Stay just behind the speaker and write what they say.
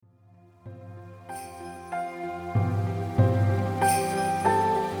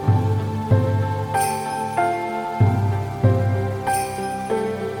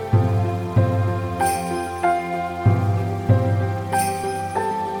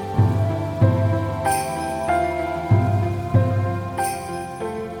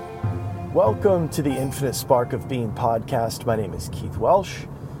Welcome to the Infinite Spark of Being podcast. My name is Keith Welsh.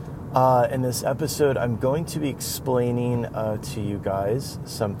 In this episode, I'm going to be explaining to you guys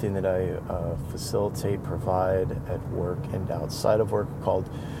something that I facilitate, provide at work and outside of work called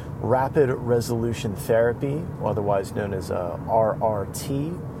Rapid Resolution Therapy, otherwise known as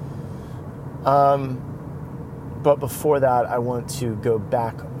RRT. But before that, I want to go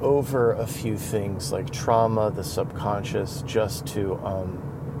back over a few things like trauma, the subconscious, just to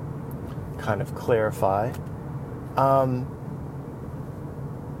kind of clarify,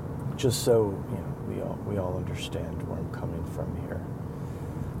 just so we all understand where I'm coming from here.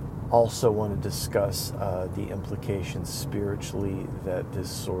 Also want to discuss the implications spiritually that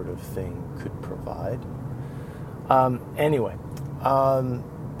this sort of thing could provide.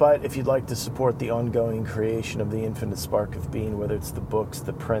 But if you'd like to support the ongoing creation of the Infinite Spark of Being, whether it's the books,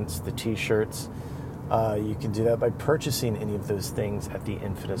 the prints, the t-shirts, you can do that by purchasing any of those things at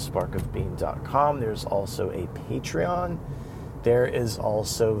theinfinitesparkofbeing.com. There's also a Patreon. There is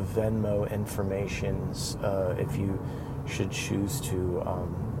also Venmo information if you should choose to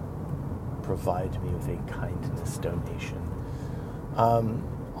provide me with a kindness donation.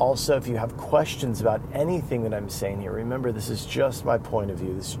 Also, if you have questions about anything that I'm saying here, remember this is just my point of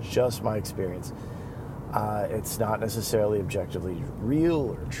view. This is just my experience. It's not necessarily objectively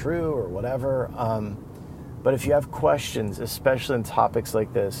real or true or whatever. But if you have questions, especially in topics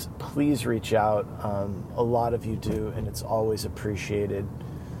like this, please reach out. A lot of you do, and it's always appreciated.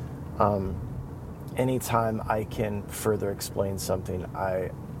 Anytime I can further explain something, I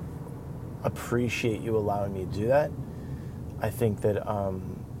appreciate you allowing me to do that. I think that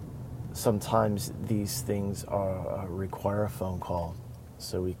sometimes these things require a phone call,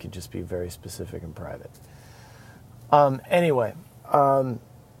 so we can just be very specific and private.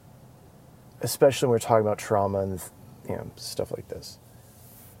 Especially when we're talking about trauma and stuff like this.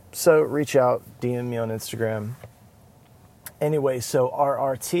 So reach out, DM me on Instagram. Anyway, so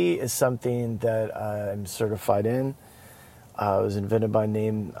RRT is something that I'm certified in. It was invented by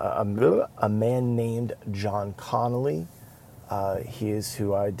a man named John Connolly. He is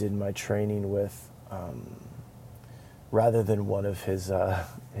who I did my training with, rather than one of his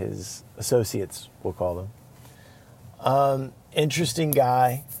associates, we'll call them. Interesting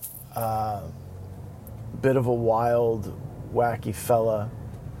guy. Bit of a wild, wacky fella,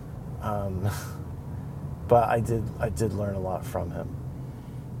 but I did learn a lot from him.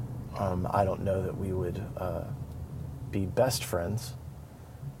 I don't know that we would be best friends,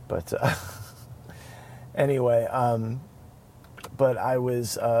 but anyway, but I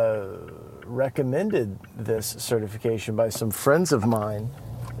was recommended this certification by some friends of mine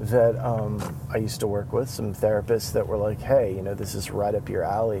that I used to work with, some therapists that were like, hey, this is right up your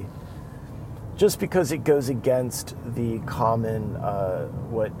alley. Just because it goes against the common,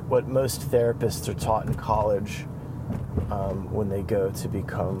 what most therapists are taught in college when they go to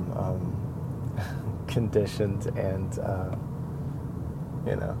become conditioned and,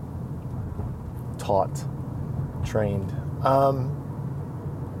 taught, trained.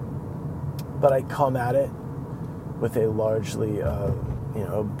 But I come at it with a largely,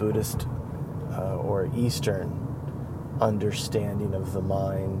 Buddhist or Eastern understanding of the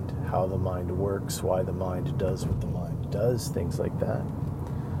mind, how the mind works, why the mind does what the mind does, things like that.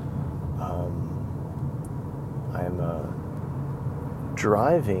 I'm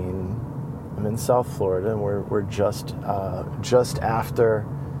driving. I'm in South Florida, and we're just after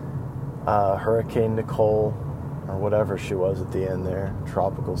Hurricane Nicole, or whatever she was at the end there,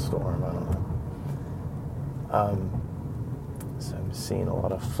 tropical storm. I don't know. So I'm seeing a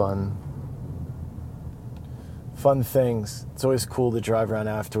lot of fun things. It's always cool to drive around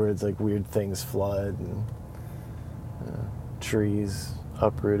afterwards, like weird things flood and trees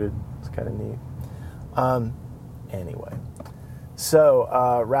uprooted. It's kind of neat. Anyway,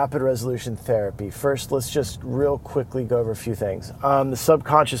 so rapid resolution therapy. First, let's just real quickly go over a few things. The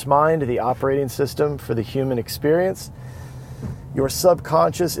subconscious mind, the operating system for the human experience. Your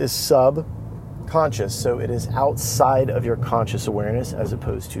subconscious is subconscious, so it is outside of your conscious awareness as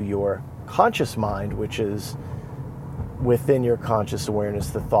opposed to your conscious mind, which is within your conscious awareness,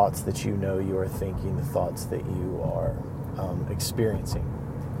 the thoughts that you are thinking, the thoughts that you are experiencing,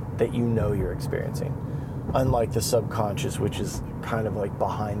 that you're experiencing. Unlike the subconscious, which is kind of like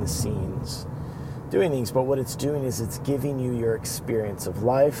behind the scenes doing things, but what it's doing is it's giving you your experience of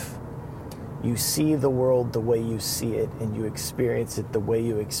life. You see the world the way you see it, and you experience it the way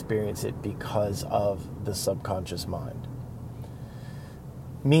you experience it because of the subconscious mind.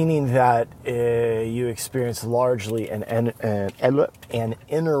 Meaning that you experience largely an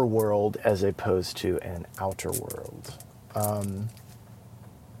inner world as opposed to an outer world.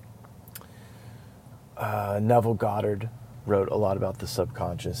 Neville Goddard wrote a lot about the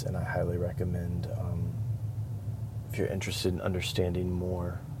subconscious, and I highly recommend, if you're interested in understanding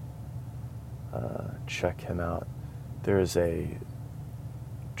more, check him out. There is a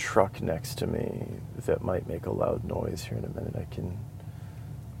truck next to me that might make a loud noise here in a minute. I can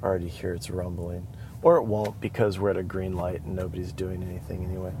already hear it's rumbling. Or it won't, because we're at a green light and nobody's doing anything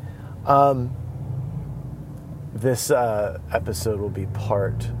anyway. This episode will be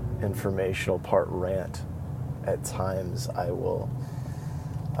part informational, part rant. At times I will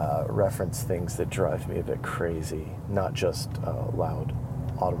reference things that drive me a bit crazy, not just loud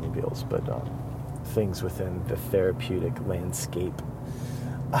automobiles, but things within the therapeutic landscape.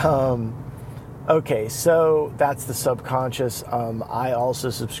 Okay, so that's the subconscious. I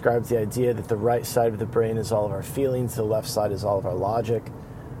also subscribe to the idea that the right side of the brain is all of our feelings, the left side is all of our logic,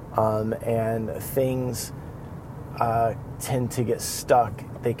 and things tend to get stuck.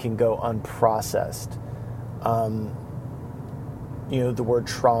 They can go unprocessed. The word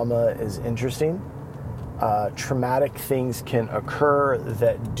trauma is interesting. Traumatic things can occur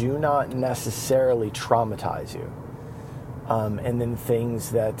that do not necessarily traumatize you. And then things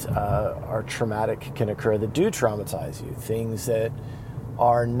that are traumatic can occur that do traumatize you. Things that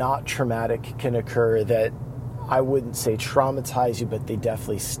are not traumatic can occur that I wouldn't say traumatize you, but they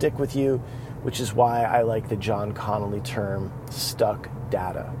definitely stick with you, which is why I like the John Connolly term stuck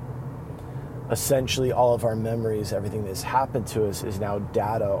data. Essentially, all of our memories, everything that's happened to us is now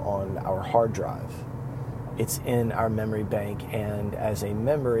data on our hard drive. It's in our memory bank, and as a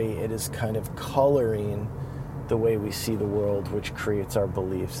memory, it is kind of coloring the way we see the world, which creates our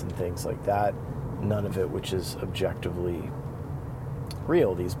beliefs and things like that. None of it which is objectively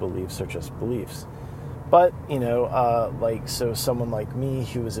real. These beliefs are just beliefs. But, so someone like me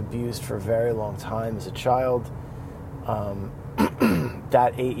who was abused for a very long time as a child,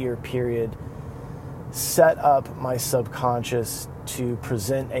 that 8-year period set up my subconscious to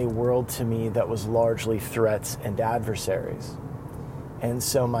present a world to me that was largely threats and adversaries. And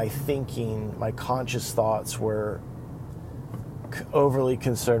so my thinking, my conscious thoughts were overly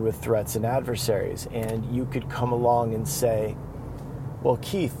concerned with threats and adversaries. And you could come along and say, well,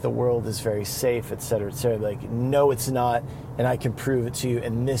 Keith, the world is very safe, et cetera, et cetera. Like, no, it's not, and I can prove it to you,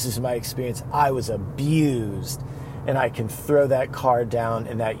 and this is my experience. I was abused. And I can throw that card down,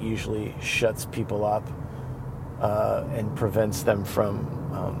 and that usually shuts people up and prevents them from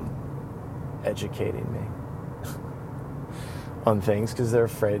educating me on things because they're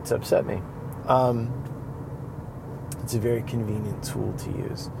afraid to upset me. It's a very convenient tool to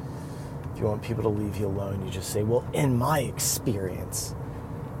use. If you want people to leave you alone, you just say, well, in my experience.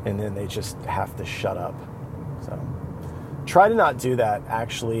 And then they just have to shut up. So try to not do that,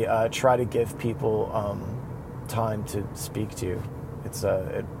 actually. Try to give people time to speak to you. It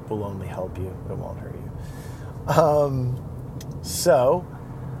will only help you. It won't hurt you.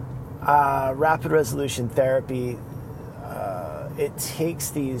 Rapid resolution therapy, it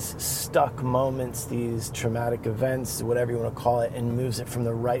takes these stuck moments, these traumatic events, whatever you want to call it, and moves it from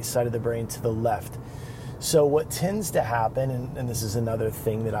the right side of the brain to the left. So what tends to happen, and this is another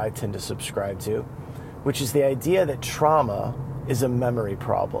thing that I tend to subscribe to, which is the idea that trauma is a memory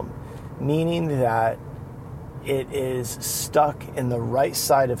problem, meaning that it is stuck in the right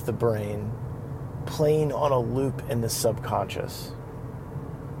side of the brain, playing on a loop in the subconscious.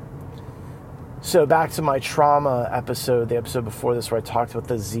 So back to my trauma episode, the episode before this where I talked about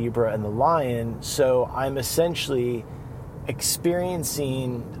the zebra and the lion. So I'm essentially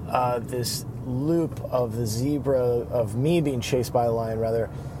experiencing this loop of the zebra, of me being chased by a lion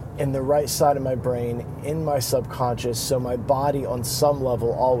rather, in the right side of my brain, in my subconscious, so my body on some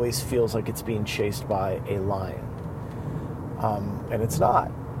level always feels like it's being chased by a lion. And it's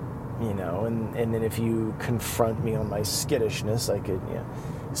not, and then if you confront me on my skittishness, I could,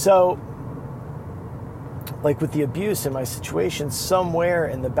 So, like with the abuse in my situation, somewhere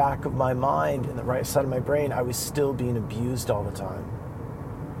in the back of my mind, in the right side of my brain, I was still being abused all the time.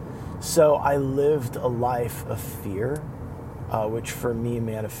 So I lived a life of fear, which for me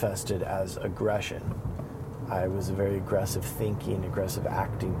manifested as aggression. I was a very aggressive thinking, aggressive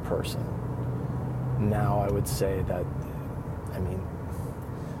acting person. Now I would say that,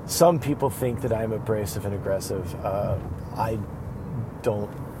 some people think that I'm abrasive and aggressive. I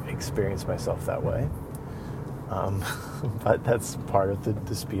don't experience myself that way. But that's part of the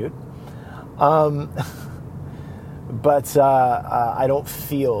dispute. But I don't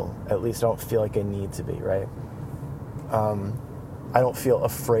feel like I need to be, right? I don't feel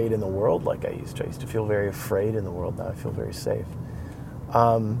afraid in the world like I used to. I used to feel very afraid in the world. Now I feel very safe.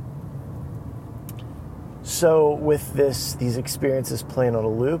 So with these experiences playing on a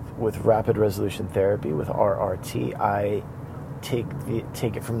loop with rapid resolution therapy, with RRT, I take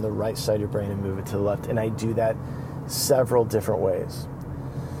it from the right side of your brain and move it to the left. And I do that several different ways.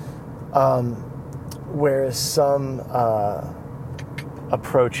 Whereas some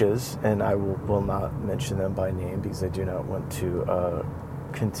approaches, and I will not mention them by name because I do not want to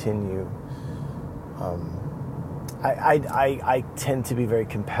continue. I tend to be very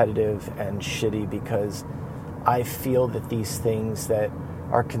competitive and shitty because I feel that these things that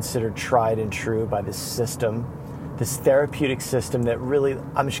are considered tried and true by this system, this therapeutic system that really,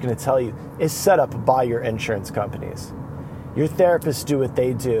 I'm just going to tell you, is set up by your insurance companies. Your therapists do what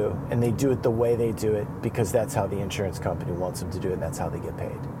they do, and they do it the way they do it because that's how the insurance company wants them to do it, and that's how they get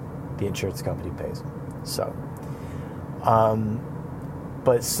paid. The insurance company pays them. So,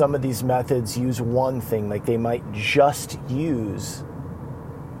 but some of these methods use one thing, like they might just use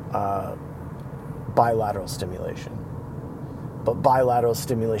bilateral stimulation. But bilateral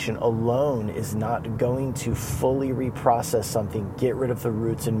stimulation alone is not going to fully reprocess something, get rid of the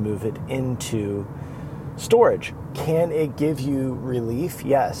roots, and move it into storage. Can it give you relief?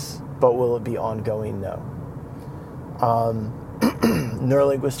 Yes. But will it be ongoing? No.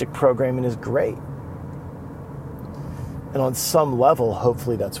 Neurolinguistic programming is great. And on some level,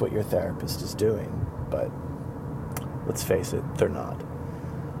 hopefully that's what your therapist is doing. But let's face it, they're not.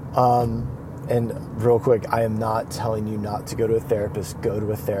 And real quick, I am not telling you not to go to a therapist. Go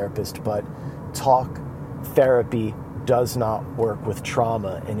to a therapist. But talk therapy does not work with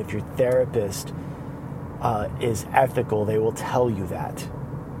trauma. And if your therapist is ethical, they will tell you that.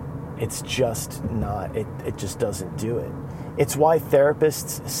 It's just not, it just doesn't do it. It's why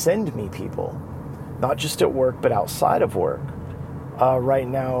therapists send me people, not just at work, but outside of work. Right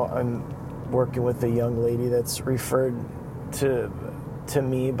now, I'm working with a young lady that's referred to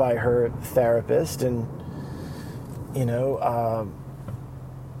me by her therapist, and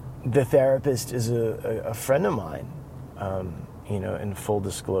the therapist is a friend of mine. In full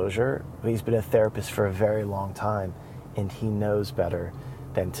disclosure, he's been a therapist for a very long time, and he knows better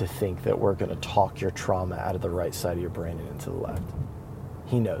than to think that we're going to talk your trauma out of the right side of your brain and into the left.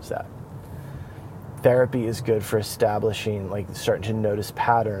 He knows that. Therapy is good for establishing, like starting to notice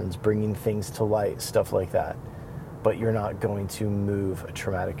patterns, bringing things to light, stuff like that. But you're not going to move a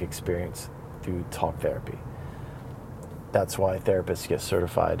traumatic experience through talk therapy. That's why therapists get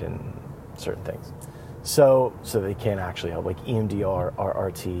certified in certain things. So they can actually help, like EMDR,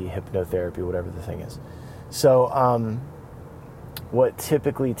 RRT, hypnotherapy, whatever the thing is. So what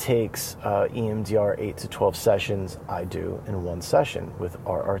typically takes EMDR 8 to 12 sessions, I do in one session with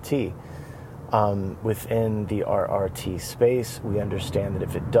RRT. Within the RRT space, we understand that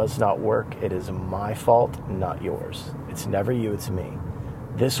if it does not work, it is my fault, not yours. It's never you, it's me.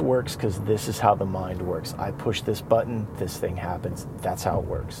 This works because this is how the mind works. I push this button, this thing happens. That's how it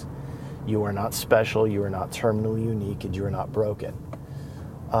works. You are not special, you are not terminally unique, and you are not broken.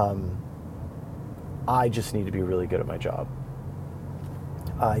 I just need to be really good at my job.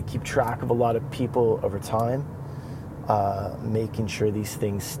 I keep track of a lot of people over time, making sure these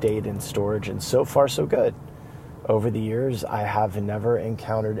things stayed in storage, and so far so good. Over the years, I have never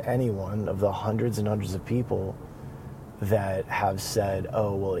encountered anyone of the hundreds and hundreds of people that have said,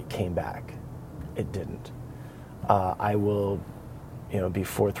 oh, well, it came back. It didn't. I will be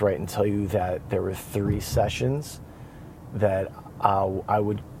forthright and tell you that there were 3 sessions that I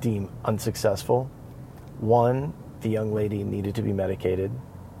would deem unsuccessful. One, the young lady needed to be medicated,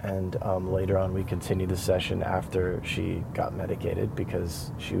 and later on we continued the session after she got medicated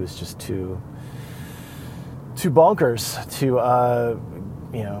because she was just too bonkers to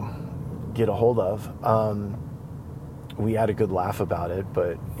get a hold of. We had a good laugh about it,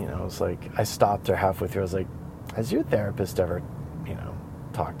 but it was like I stopped her halfway through. I was like, has your therapist ever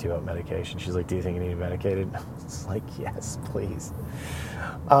talk to you about medication? She's like, do you think you need to be medicated? It's like, yes, please.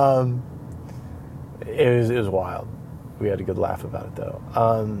 It was wild. We had a good laugh about it though.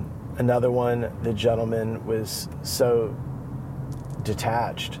 Another one, the gentleman was so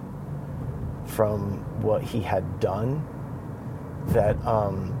detached from what he had done that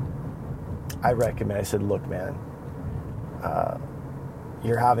I said, look, man,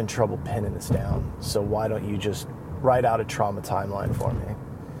 you're having trouble pinning this down, so why don't you just write out a trauma timeline for me?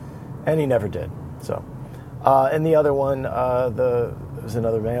 And he never did. So, and the other one, it was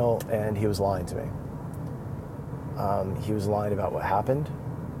another male, and he was lying to me. He was lying about what happened.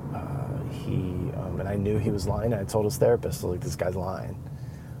 And I knew he was lying. I told his therapist, like, this guy's lying.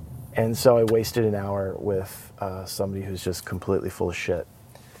 And so I wasted an hour with somebody who's just completely full of shit,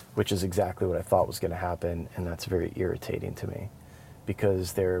 which is exactly what I thought was going to happen. And that's very irritating to me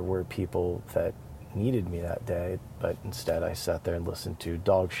because there were people that needed me that day, but instead I sat there and listened to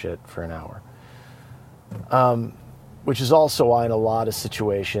dog shit for an hour. Which is also why in a lot of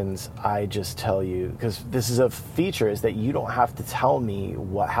situations I just tell you, because this is a feature, is that you don't have to tell me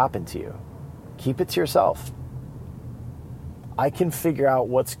what happened to you. Keep it to yourself. I can figure out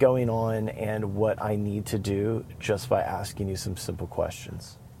what's going on and what I need to do just by asking you some simple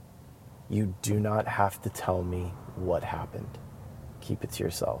questions. You do not have to tell me what happened. Keep it to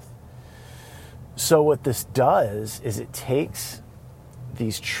yourself. So what this does is it takes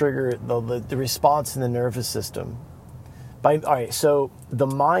these the response in the nervous system. All right, so the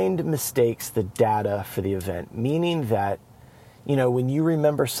mind mistakes the data for the event, meaning that, when you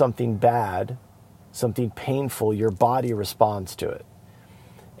remember something bad, something painful, your body responds to it.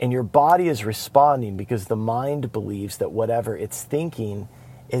 And your body is responding because the mind believes that whatever it's thinking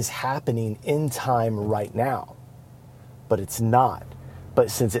is happening in time right now. But it's not. But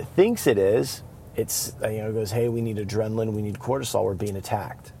since it thinks it is, it goes, hey, we need adrenaline, we need cortisol, we're being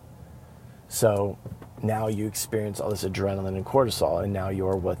attacked. So now you experience all this adrenaline and cortisol, and now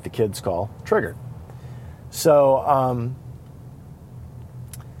you're what the kids call triggered. So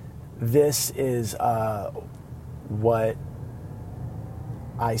this is what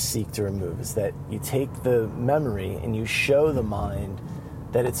I seek to remove, is that you take the memory and you show the mind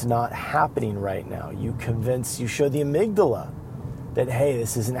that it's not happening right now. You show the amygdala that, hey,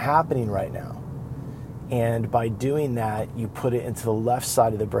 this isn't happening right now. And by doing that, you put it into the left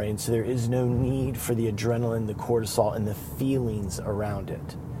side of the brain, so there is no need for the adrenaline, the cortisol, and the feelings around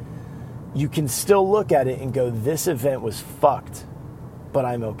it. You can still look at it and go, this event was fucked, but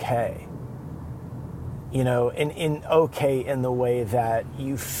I'm okay. And in okay in the way that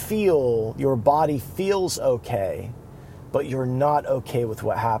you feel, your body feels okay, but you're not okay with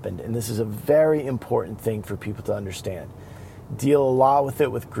what happened. And this is a very important thing for people to understand. Deal a lot with it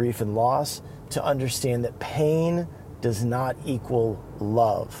with grief and loss, to understand that pain does not equal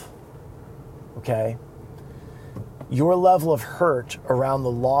love, okay? Your level of hurt around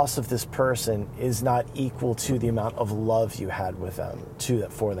the loss of this person is not equal to the amount of love you had with them,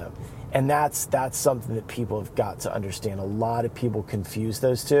 for them. And that's something that people have got to understand. A lot of people confuse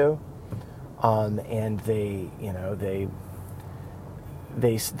those two, and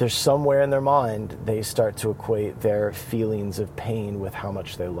there's somewhere in their mind they start to equate their feelings of pain with how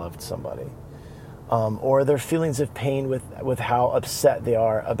much they loved somebody. Or their feelings of pain with how upset they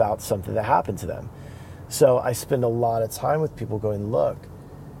are about something that happened to them. So I spend a lot of time with people going, look,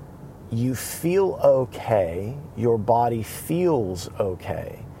 you feel okay, your body feels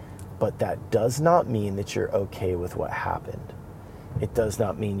okay, but that does not mean that you're okay with what happened. It does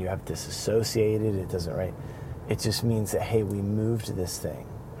not mean you have disassociated, it doesn't, right? It just means that, hey, we moved this thing,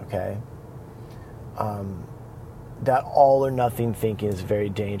 okay? That all or nothing thinking is very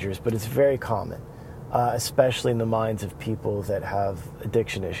dangerous, but it's very common. Especially in the minds of people that have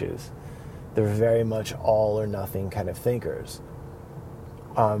addiction issues. They're very much all or nothing kind of thinkers.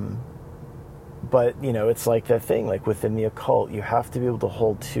 But, it's like that thing, like within the occult, you have to be able to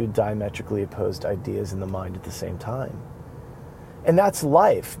hold two diametrically opposed ideas in the mind at the same time. And that's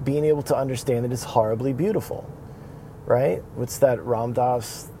life, being able to understand that it's horribly beautiful, right? What's that Ram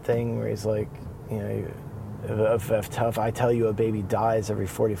Dass thing where he's like, if I tell you a baby dies every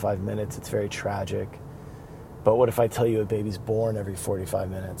 45 minutes, it's very tragic. But what if I tell you a baby's born every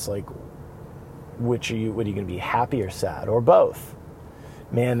 45 minutes? Like, what are you going to be, happy or sad? Or both?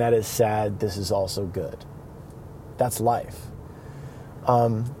 Man, that is sad. This is also good. That's life.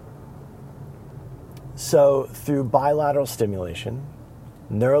 So through bilateral stimulation,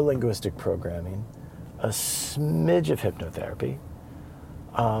 neurolinguistic programming, a smidge of hypnotherapy,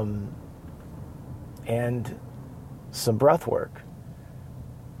 and some breath work,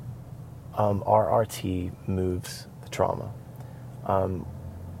 RRT moves the trauma.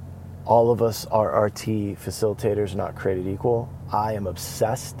 All of us RRT facilitators are not created equal. I am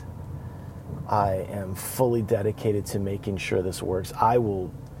obsessed. I am fully dedicated to making sure this works.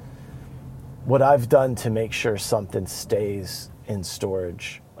 What I've done to make sure something stays in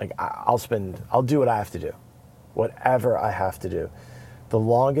storage, like I'll do what I have to do, whatever I have to do. The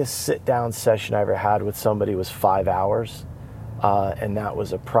longest sit-down session I ever had with somebody was 5 hours, and that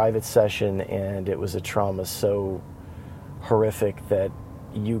was a private session, and it was a trauma so horrific that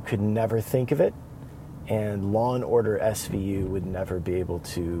you could never think of it, and Law and Order SVU would never be able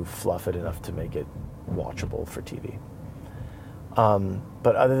to fluff it enough to make it watchable for TV.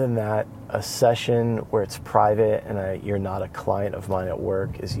 But other than that, a session where it's private and you're not a client of mine at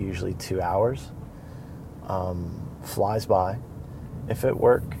work is usually 2 hours. Flies by. If at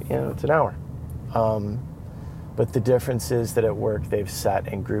work, it's an hour. But the difference is that at work, they've sat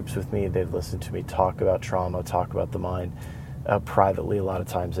in groups with me. They've listened to me talk about trauma, talk about the mind. Privately, a lot of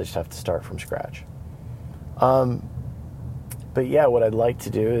times I just have to start from scratch. But yeah, what I'd like to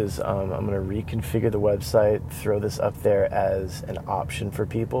do is I'm going to reconfigure the website, throw this up there as an option for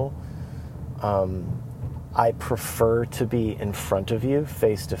people. I prefer to be in front of you,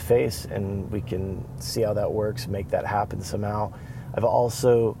 face to face, and we can see how that works, make that happen somehow. I've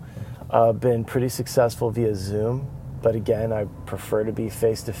also been pretty successful via Zoom, but again, I prefer to be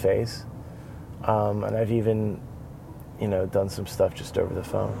face to face. And I've even, done some stuff just over the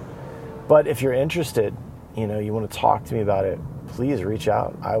phone. But if you're interested, you want to talk to me about it, please reach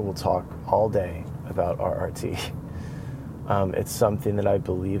out. I will talk all day about RRT. It's something that I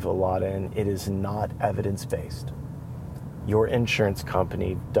believe a lot in. It is not evidence-based. Your insurance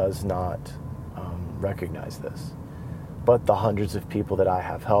company does not recognize this. But the hundreds of people that I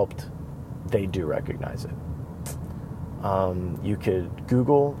have helped, they do recognize it. You could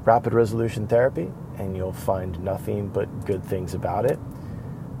Google rapid resolution therapy, and you'll find nothing but good things about it.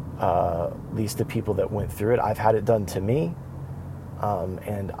 At least the people that went through it. I've had it done to me.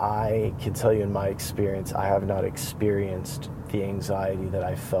 And I can tell you in my experience, I have not experienced the anxiety that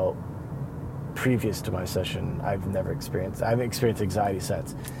I felt previous to my session. I haven't experienced anxiety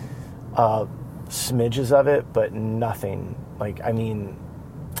since. Smidges of it, but nothing. I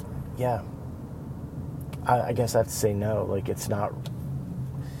guess I have to say no. It's not.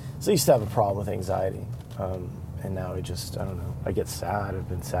 So I used to have a problem with anxiety. And now I don't know. I get sad. I've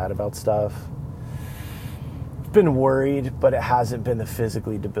been sad about stuff. Been worried, but it hasn't been the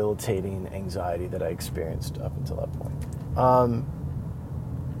physically debilitating anxiety that I experienced up until that point.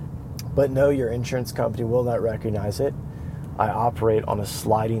 But no, your insurance company will not recognize it. I operate on a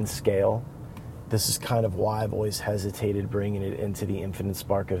sliding scale. This is kind of why I've always hesitated bringing it into the infinite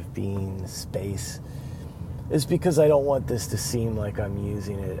spark of being space, is because I don't want this to seem like I'm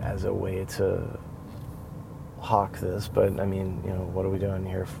using it as a way to hawk this. But what are we doing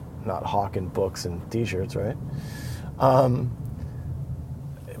here? Not hawking books and t-shirts, right?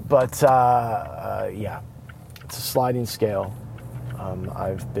 Yeah, it's a sliding scale.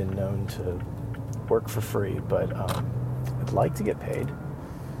 I've been known to work for free, but I'd like to get paid.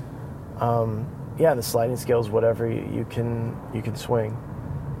 The sliding scale is whatever you can swing.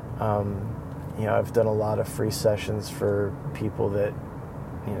 I've done a lot of free sessions for people that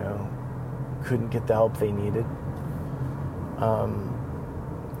couldn't get the help they needed.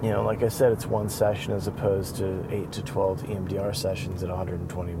 Like I said, it's one session as opposed to 8 to 12 EMDR sessions at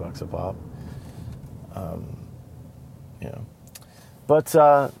 $120 a pop. But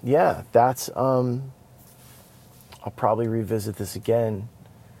that's, I'll probably revisit this again.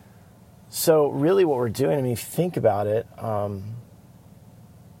 So really what we're doing, think about it.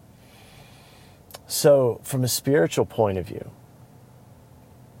 So from a spiritual point of view,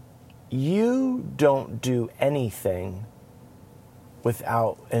 you don't do anything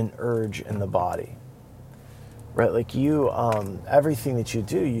without an urge in the body, right? Everything that you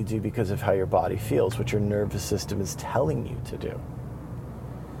do because of how your body feels, what your nervous system is telling you to do.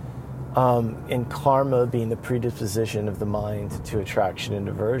 In karma being the predisposition of the mind to attraction and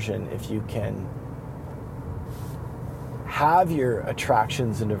aversion, if you can have your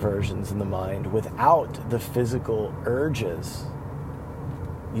attractions and aversions in the mind without the physical urges,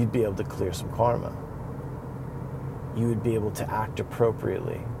 you'd be able to clear some karma. You would be able to act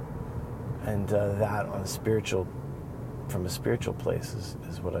appropriately, and that from a spiritual place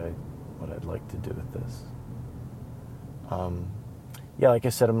is what I'd like to do with this. Like I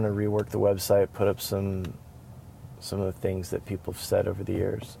said, I'm going to rework the website, put up some of the things that people have said over the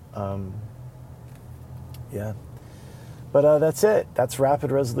years. But that's it. That's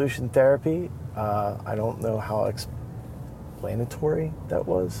rapid resolution therapy. I don't know how explanatory that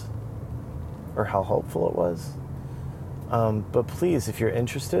was, or how helpful it was. But please, if you're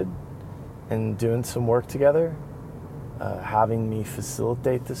interested in doing some work together, having me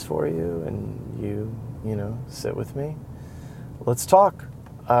facilitate this for you, and you sit with me, let's talk.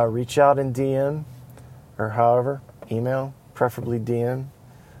 Reach out in DM, or however, email, preferably DM.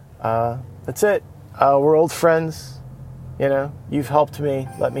 That's it. We're old friends. You've helped me.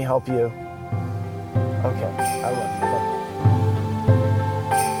 Let me help you.